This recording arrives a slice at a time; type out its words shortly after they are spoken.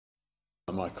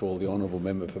I might call the honourable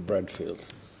member for Bradfield.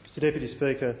 Mr Deputy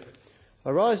Speaker, I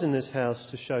rise in this House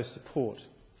to show support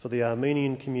for the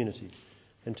Armenian community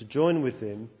and to join with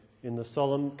them in the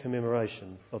solemn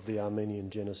commemoration of the Armenian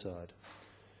Genocide.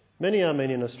 Many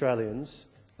Armenian Australians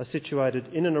are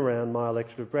situated in and around my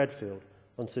electorate of Bradfield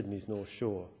on Sydney's North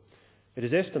Shore. It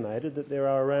is estimated that there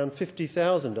are around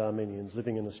 50,000 Armenians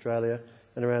living in Australia,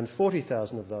 and around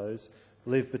 40,000 of those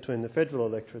live between the federal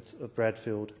electorates of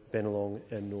Bradfield, Bennelong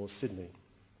and North Sydney.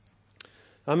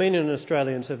 Armenian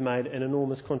Australians have made an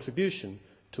enormous contribution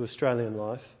to Australian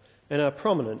life and are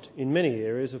prominent in many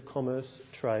areas of commerce,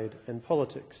 trade and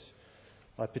politics.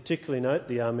 I particularly note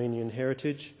the Armenian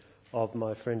heritage of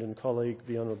my friend and colleague,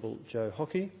 the Honourable Joe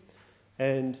Hockey,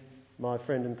 and my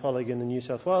friend and colleague in the New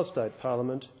South Wales State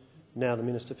Parliament, now the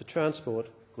Minister for Transport,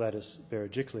 Gladys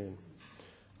Berejiklian.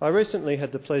 I recently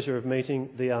had the pleasure of meeting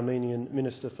the Armenian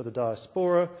Minister for the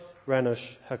Diaspora,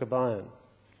 Ranush Hakabayan.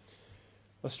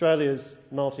 Australia's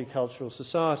multicultural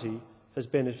society has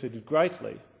benefited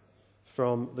greatly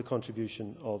from the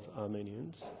contribution of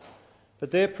Armenians,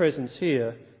 but their presence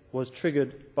here was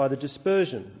triggered by the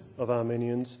dispersion of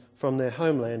Armenians from their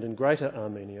homeland in Greater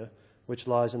Armenia, which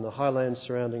lies in the highlands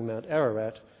surrounding Mount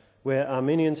Ararat, where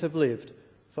Armenians have lived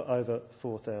for over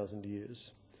 4,000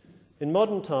 years. In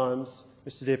modern times,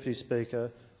 Mr Deputy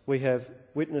Speaker, we have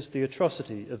witnessed the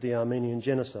atrocity of the Armenian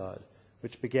Genocide,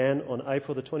 which began on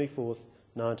April the 24th,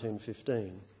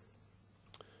 1915.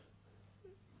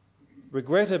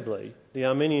 Regrettably, the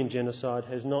Armenian Genocide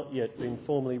has not yet been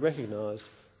formally recognised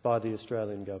by the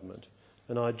Australian Government,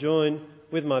 and I join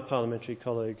with my parliamentary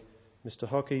colleague Mr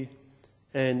Hockey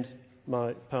and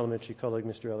my parliamentary colleague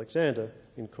Mr Alexander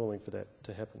in calling for that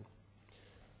to happen.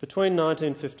 Between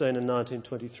 1915 and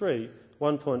 1923,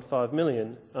 1.5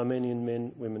 million Armenian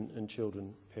men, women and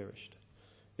children perished.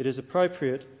 It is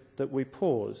appropriate that we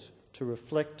pause to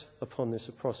reflect upon this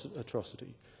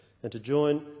atrocity and to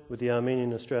join with the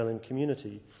Armenian Australian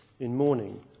community in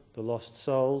mourning the lost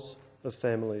souls of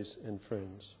families and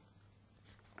friends.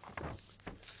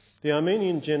 The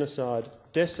Armenian Genocide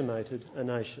decimated a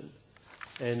nation,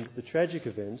 and the tragic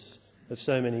events of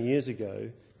so many years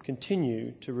ago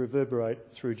continue to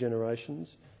reverberate through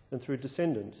generations and through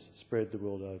descendants spread the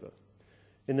world over.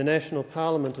 In the National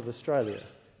Parliament of Australia,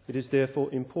 it is therefore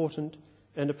important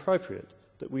and appropriate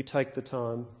that we take the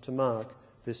time to mark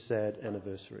this sad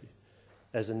anniversary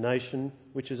as a nation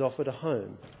which has offered a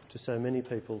home to so many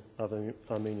people of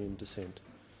Armenian descent,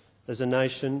 as a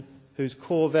nation whose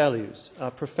core values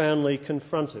are profoundly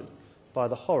confronted by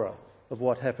the horror of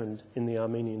what happened in the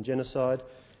Armenian Genocide,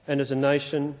 and as a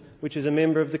nation which is a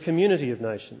member of the community of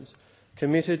nations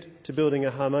committed to building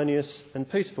a harmonious and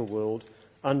peaceful world,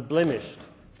 unblemished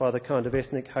by the kind of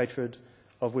ethnic hatred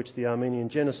of which the Armenian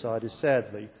Genocide is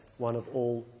sadly one of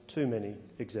all too many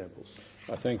examples.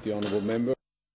 I thank the honourable member.